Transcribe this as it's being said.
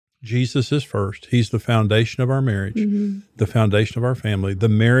Jesus is first. He's the foundation of our marriage, the foundation of our family. The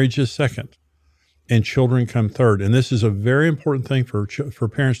marriage is second, and children come third. And this is a very important thing for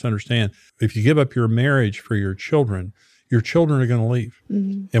parents to understand. If you give up your marriage for your children are going to leave.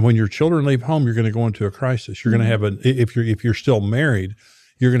 And when your children leave home, you're going to go into a crisis. You're going to have if you're still married,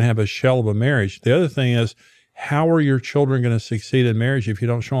 you're going to have a shell of a marriage. The other thing is, how are your children going to succeed in marriage if you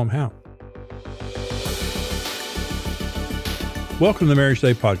don't show them how? Welcome to the Marriage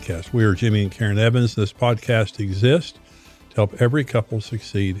Day Podcast. We are Jimmy and Karen Evans. This podcast exists to help every couple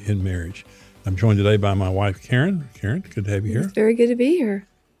succeed in marriage. I'm joined today by my wife, Karen. Karen, good to have you here. It's very good to be here.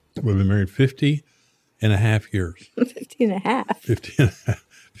 We've been married 50 and a half years. 50 and a half. 50 and a half.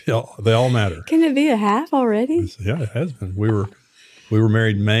 They all matter. Can it be a half already? Yeah, it has been. We were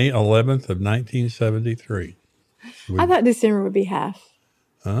married May 11th of 1973. I thought December would be half.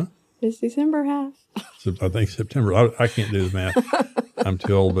 Huh? Is December half? I think September. I can't do the math. I'm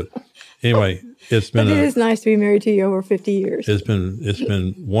too old. But anyway, it is nice to be married to you over 50 years. It's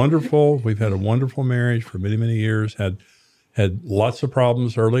been wonderful. We've had a wonderful marriage for many, many years. Had lots of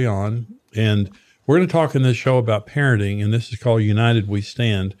problems early on. And we're going to talk in this show about parenting, and this is called United We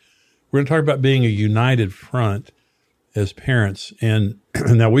Stand. We're going to talk about being a united front as parents. And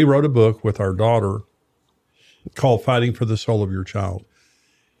now we wrote a book with our daughter called Fighting for the Soul of Your Child.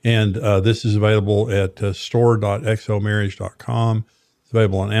 And this is available at store.xomarriage.com. It's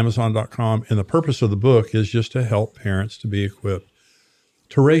available on Amazon.com. And the purpose of the book is just to help parents to be equipped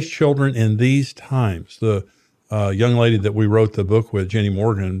to raise children in these times. The young lady that we wrote the book with, Jenny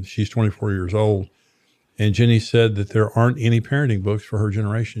Morgan, she's 24 years old. And Jenny said that there aren't any parenting books for her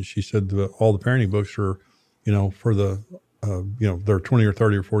generation. She said that all the parenting books are, for the they're 20 or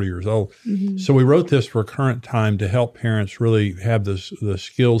 30 or 40 years old. Mm-hmm. So we wrote this for a current time to help parents really have the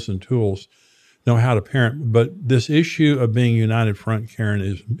skills and tools, know how to parent. But this issue of being united front, Karen,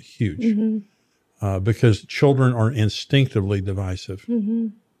 is huge because children are instinctively divisive. Mm-hmm.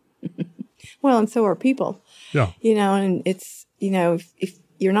 Well, and so are people. Yeah. And it's, if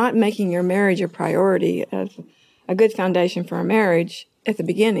you're not making your marriage a priority of a good foundation for a marriage at the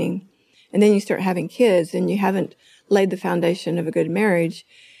beginning, and then you start having kids and you haven't laid the foundation of a good marriage,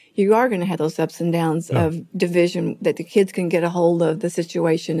 you are going to have those ups and downs of division that the kids can get a hold of the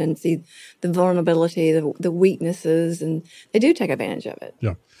situation and see the vulnerability, the weaknesses, and they do take advantage of it.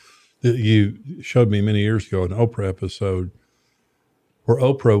 Yeah. You showed me many years ago an Oprah episode where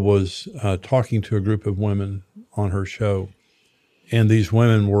Oprah was talking to a group of women on her show. And these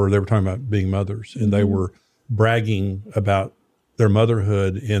women they were talking about being mothers, and they were bragging about their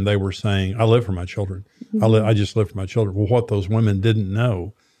motherhood, and they were saying, I live for my children. I just live for my children. Well, what those women didn't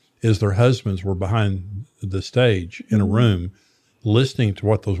know is their husbands were behind the stage in a room listening to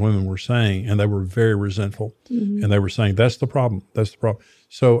what those women were saying, and they were very resentful. And they were saying, that's the problem. That's the problem.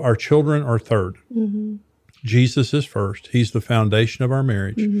 So our children are third. Jesus is first. He's the foundation of our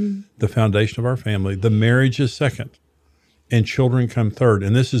marriage, the foundation of our family. The marriage is second, and children come third.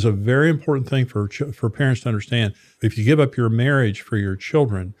 And this is a very important thing for parents to understand. If you give up your marriage for your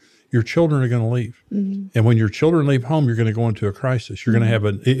children are going to leave. And when your children leave home, you're going to go into a crisis. You're going to have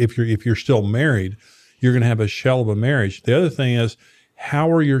if you're still married, you're going to have a shell of a marriage. The other thing is, how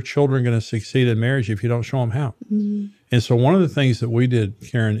are your children going to succeed in marriage if you don't show them how? And so one of the things that we did,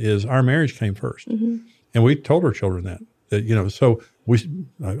 Karen, is our marriage came first. And we told our children that so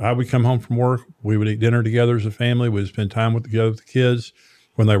I would come home from work. We would eat dinner together as a family. We'd spend time together with the kids.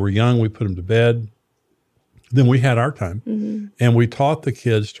 When they were young, we put them to bed. Then we had our time. And we taught the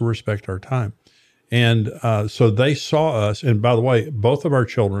kids to respect our time. And so they saw us. And by the way, both of our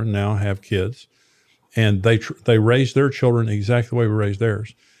children now have kids. And they raised their children exactly the way we raised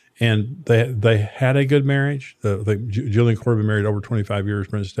theirs. And they had a good marriage. Julie and Corey have been married over 25 years.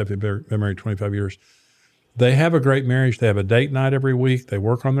 Brenda and Stephanie have been married 25 years. They have a great marriage. They have a date night every week. They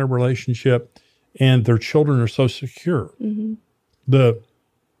work on their relationship, and their children are so secure. The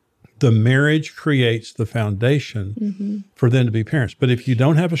marriage creates the foundation for them to be parents. But if you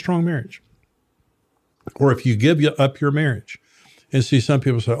don't have a strong marriage, or if you give up your marriage, and see some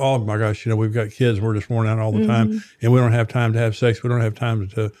people say, oh my gosh, we've got kids, we're just worn out all the time, and we don't have time to have sex, we don't have time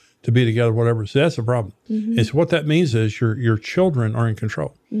to be together, whatever. So that's a problem. And so what that means is your children are in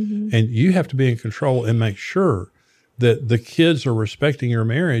control. And you have to be in control and make sure that the kids are respecting your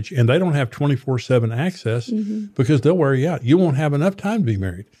marriage, and they don't have 24/7 access because they'll wear you out. You won't have enough time to be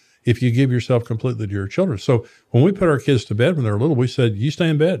married if you give yourself completely to your children. So when we put our kids to bed when they were little, we said, you stay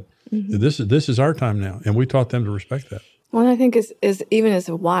in bed. This is our time now. And we taught them to respect that. Well, I think is even as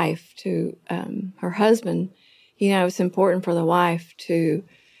a wife to her husband, it's important for the wife to,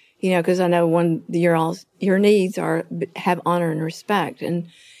 because I know your needs have honor and respect. And,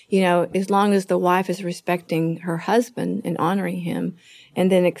 as long as the wife is respecting her husband and honoring him,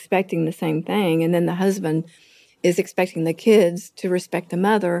 and then expecting the same thing, and then the husband is expecting the kids to respect the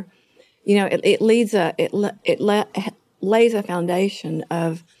mother, it lays a foundation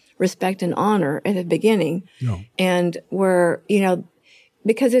of respect and honor at the beginning. No. And where,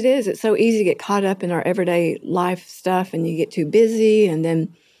 because it's so easy to get caught up in our everyday life stuff, and you get too busy, and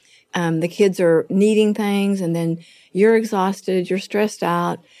then the kids are needing things, and then you're exhausted, you're stressed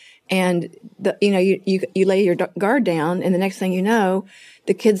out, and you lay your guard down, and the next thing you know,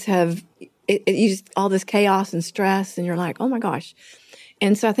 the kids have you just all this chaos and stress, and you're like, oh my gosh.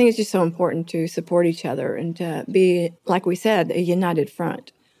 And so I think it's just so important to support each other and to be, like we said, a united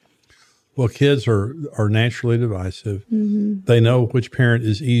front. Well, kids are naturally divisive. Mm-hmm. They know which parent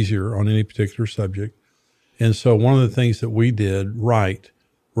is easier on any particular subject. And so one of the things that we did right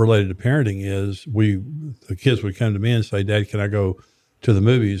related to parenting is the kids would come to me and say, Dad, can I go to the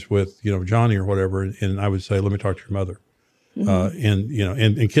movies with, Johnny or whatever? And I would say, let me talk to your mother.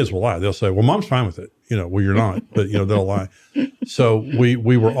 Mm-hmm. And kids will lie. They'll say, well, Mom's fine with it. Well, you're not, but, they'll lie. So we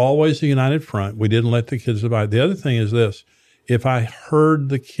were always a united front. We didn't let the kids divide. The other thing is this. If I heard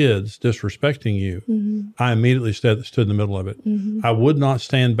the kids disrespecting you, mm-hmm. I immediately stood in the middle of it. Mm-hmm. I would not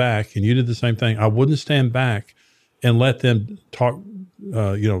stand back, and you did the same thing. I wouldn't stand back and let them talk,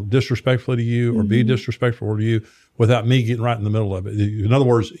 disrespectfully to you or mm-hmm. be disrespectful to you without me getting right in the middle of it. In other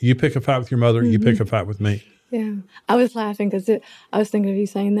words, you pick a fight with your mother, mm-hmm. you pick a fight with me. Yeah. I was laughing because I was thinking of you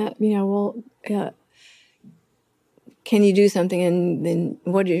saying that, can you do something? And then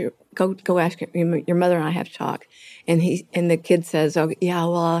what do you go ask your mother and I have to talk. And the kid says, oh, yeah,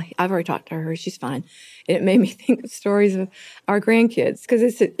 well, I've already talked to her. She's fine. And it made me think of stories of our grandkids, because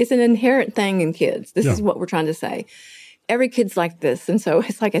it's an inherent thing in kids. This is what we're trying to say. Every kid's like this. And so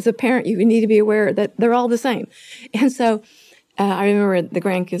it's like, as a parent, you need to be aware that they're all the same. And so I remember the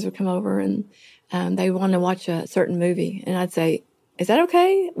grandkids would come over and they want to watch a certain movie. And I'd say, is that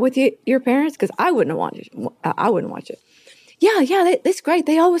okay with your parents? Because I wouldn't watch it. I wouldn't watch it. Yeah, it's great.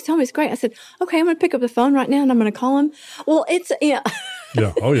 They always tell me it's great. I said, okay, I'm going to pick up the phone right now and I'm going to call them. Well, Yeah.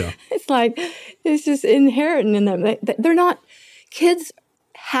 Oh, yeah. It's like, it's just inherent in them. They're not, kids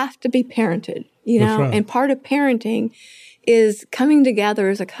have to be parented, That's right. And part of parenting is coming together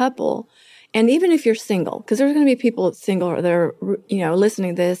as a couple. And even if you're single, because there's going to be people that's single that are,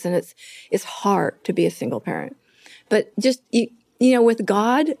 listening to this, and it's hard to be a single parent. But just, with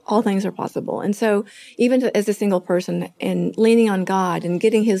God, all things are possible. And so even as a single person and leaning on God and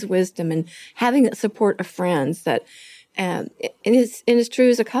getting his wisdom and having the support of friends that, and it's true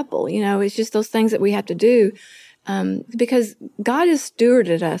as a couple, it's just those things that we have to do, because God has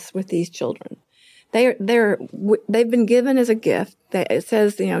stewarded us with these children. They've been given as a gift. It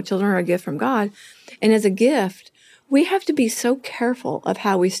says, children are a gift from God. And as a gift, we have to be so careful of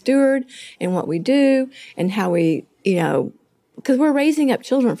how we steward and what we do and how we, because we're raising up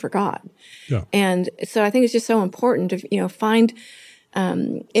children for God. Yeah. And so I think it's just so important to, find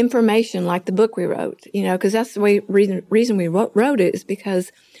information like the book we wrote, because that's the reason we wrote it, is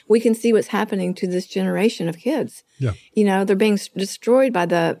because we can see what's happening to this generation of kids. Yeah. They're being destroyed by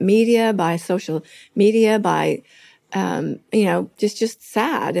the media, by social media, by, just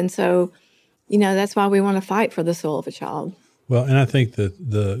sad. And so, that's why we want to fight for the soul of a child. Well, and I think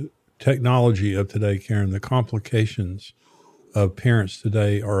that the technology of today, Karen, the complications of parents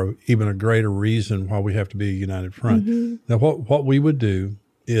today are even a greater reason why we have to be a united front. Mm-hmm. Now, what we would do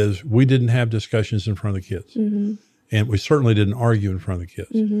is we didn't have discussions in front of the kids. Mm-hmm. And we certainly didn't argue in front of the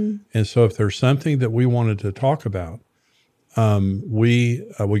kids. Mm-hmm. And so if there's something that we wanted to talk about, we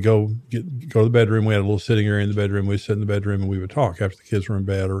go to the bedroom. We had a little sitting area in the bedroom. We'd sit in the bedroom and we would talk after the kids were in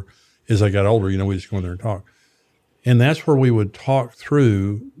bed, or as they got older, we just go in there and talk. And that's where we would talk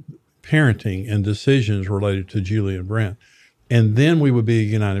through parenting and decisions related to Julie and Brent. And then we would be a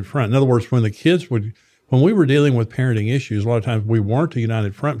united front. In other words, when we were dealing with parenting issues, a lot of times we weren't a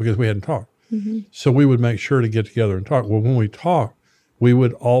united front because we hadn't talked. Mm-hmm. So we would make sure to get together and talk. Well, when we talk, we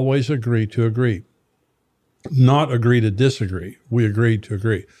would always agree to agree, not agree to disagree. We agreed to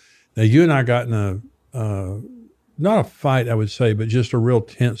agree. Now, you and I got in not a fight, I would say, but just a real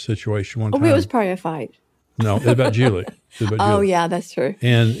tense situation one time. It was probably a fight. No, it was about Julie. Oh, yeah, that's true.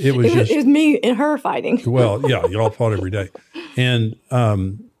 And it was me and her fighting. Well, yeah, you all fought every day. And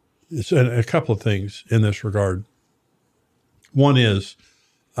it's a couple of things in this regard. One is,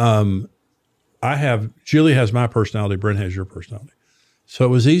 Julie has my personality, Brent has your personality. So it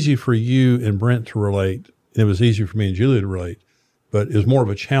was easy for you and Brent to relate. And it was easy for me and Julie to relate, but it was more of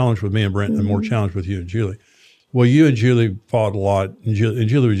a challenge with me and Brent, mm-hmm. and more challenge with you and Julie. Well, you and Julie fought a lot, and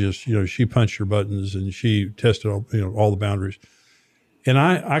Julie was just, she punched your buttons and she tested all the boundaries. And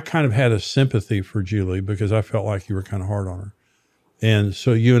I kind of had a sympathy for Julie because I felt like you were kind of hard on her. And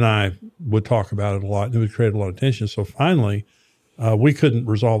so you and I would talk about it a lot, and it would create a lot of tension. So finally, we couldn't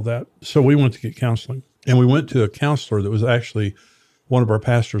resolve that. So we went to get counseling. And we went to a counselor that was actually one of our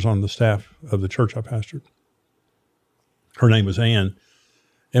pastors on the staff of the church I pastored. Her name was Ann.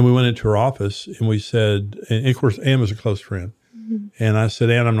 And we went into her office and we said, and of course, Ann was a close friend. Mm-hmm. And I said,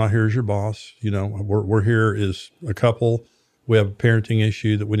 Ann, I'm not here as your boss. You know, we're here as a couple. We have a parenting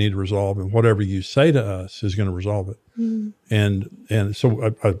issue that we need to resolve, and whatever you say to us is going to resolve it. Mm-hmm. And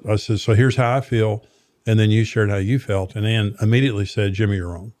so I said, so here's how I feel. And then you shared how you felt. And Ann immediately said, Jimmy,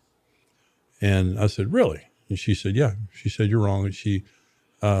 you're wrong. And I said, really? And she said, yeah. She said, you're wrong. And she,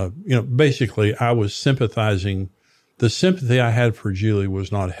 basically I was sympathizing. The sympathy I had for Julie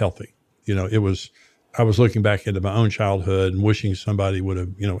was not healthy. I was looking back into my own childhood and wishing somebody would have,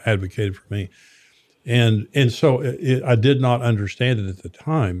 advocated for me. And so I did not understand it at the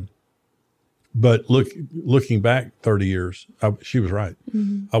time. But looking back 30 years, she was right.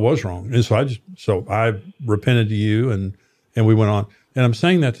 Mm-hmm. I was wrong. And so I repented to you and we went on. And I'm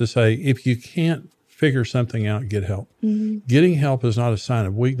saying that to say, if you can't figure something out, get help. Mm-hmm. Getting help is not a sign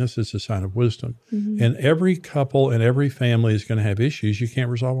of weakness. It's a sign of wisdom. Mm-hmm. And every couple and every family is going to have issues you can't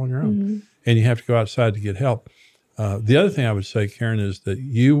resolve on your own. Mm-hmm. And you have to go outside to get help. The other thing I would say, Karen, is that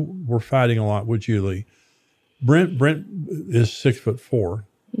you were fighting a lot with Julie. Brent is 6'4".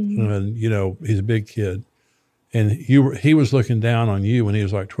 Mm-hmm. And, he's a big kid. And he was looking down on you when he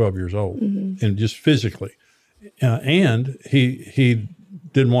was like 12 years old, mm-hmm. and just physically. And he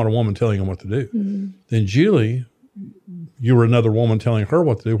didn't want a woman telling him what to do. Mm-hmm. Then Julie, you were another woman telling her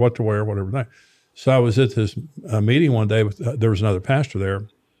what to do, what to wear, whatever. So I was at this meeting one day. There was another pastor there,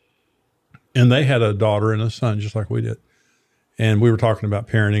 and they had a daughter and a son just like we did. And we were talking about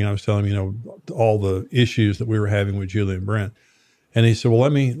parenting, and I was telling him, all the issues that we were having with Julie and Brent. And he said, well,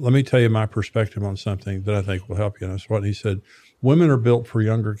 let me tell you my perspective on something that I think will help you. And that's what he said. Women are built for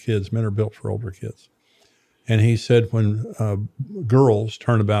younger kids. Men are built for older kids. And he said when girls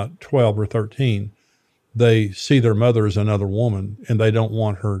turn about 12 or 13, they see their mother as another woman, and they don't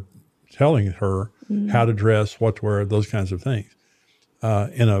want her telling her mm-hmm. how to dress, what to wear, those kinds of things.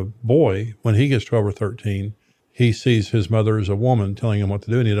 And a boy, when he gets 12 or 13, he sees his mother as a woman telling him what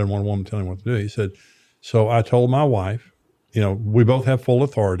to do, and he doesn't want a woman telling him what to do. He said, so I told my wife, we both have full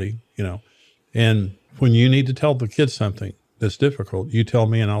authority, and when you need to tell the kids something that's difficult, you tell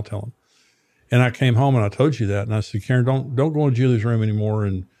me and I'll tell them. And I came home and I told you that. And I said, Karen, don't go in Julie's room anymore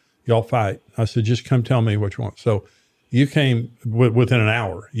and y'all fight. I said, just come tell me what you want. So you came within an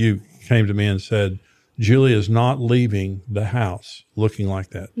hour, you came to me and said, Julie is not leaving the house looking like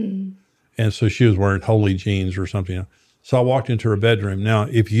that. Mm-hmm. And so she was wearing holy jeans or something. So I walked into her bedroom. Now,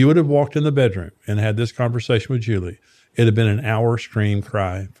 if you would have walked in the bedroom and had this conversation with Julie, it'd have been an hour scream,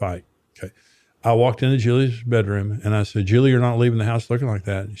 cry, fight. Okay. I walked into Julie's bedroom and I said, Julie, you're not leaving the house looking like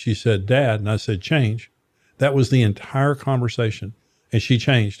that. She said, Dad. And I said, change. That was the entire conversation. And she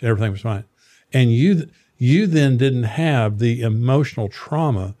changed. Everything was fine. And you then didn't have the emotional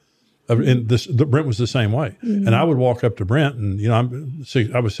trauma and Brent was the same way. Mm-hmm. And I would walk up to Brent and, I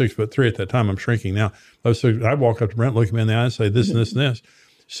was 6'3" at that time. I'm shrinking now. I'd walk up to Brent, look him in the eye and say this and this and this.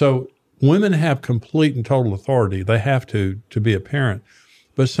 So women have complete and total authority. They have to be a parent.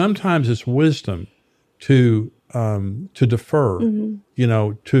 But sometimes it's wisdom to defer,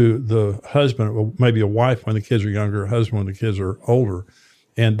 mm-hmm. To the husband, or maybe a wife when the kids are younger, a husband when the kids are older.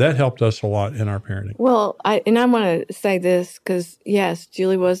 And that helped us a lot in our parenting. Well, I want to say this because, yes,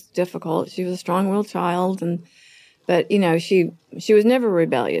 Julie was difficult. She was a strong-willed child, but she was never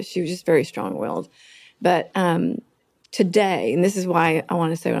rebellious. She was just very strong-willed. But today, and this is why I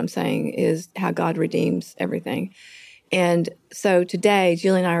want to say what I'm saying, is how God redeems everything. And so today,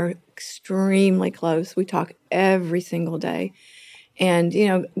 Julie and I are extremely close. We talk every single day. And,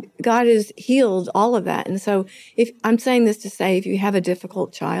 God has healed all of that. And so if I'm saying this to say, if you have a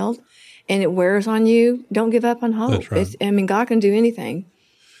difficult child and it wears on you, don't give up on hope. That's right. God can do anything.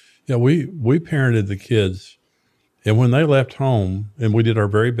 Yeah, we parented the kids. And when they left home, and we did our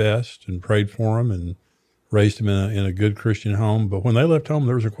very best and prayed for them and raised them in a good Christian home. But when they left home,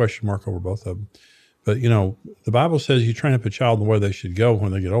 there was a question mark over both of them. But, the Bible says you train up a child in the way they should go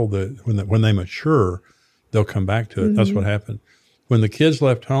when they get old. When they mature, they'll come back to it. Mm-hmm. That's what happened. When the kids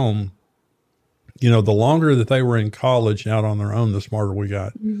left home, the longer that they were in college out on their own, the smarter we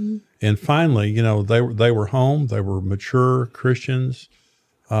got. Mm-hmm. And finally, they were home. They were mature Christians.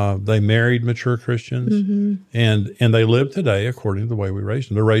 They married mature Christians, mm-hmm. and they live today according to the way we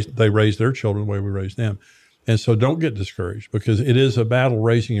raised them. They raised their children the way we raised them. And so don't get discouraged because it is a battle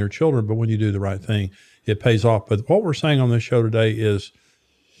raising your children, but when you do the right thing, it pays off. But what we're saying on this show today is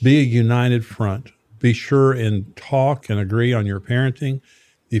be a united front. Be sure and talk and agree on your parenting.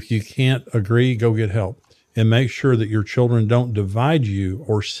 If you can't agree, go get help. And make sure that your children don't divide you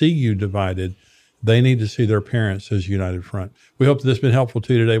or see you divided. They need to see their parents as united front. We hope that this has been helpful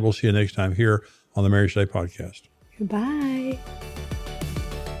to you today. We'll see you next time here on the Marriage Today podcast. Goodbye.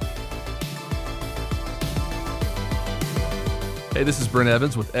 Hey, this is Brent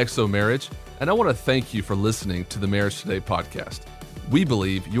Evans with XO Marriage, and I want to thank you for listening to the Marriage Today podcast. We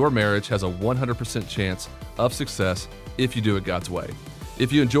believe your marriage has a 100% chance of success if you do it God's way.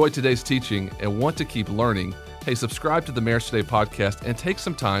 If you enjoyed today's teaching and want to keep learning, hey, subscribe to the Marriage Today podcast and take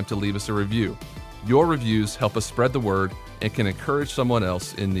some time to leave us a review. Your reviews help us spread the word and can encourage someone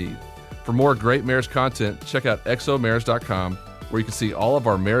else in need. For more great marriage content, check out xomarriage.com, where you can see all of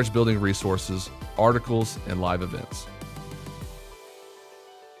our marriage building resources, articles, and live events.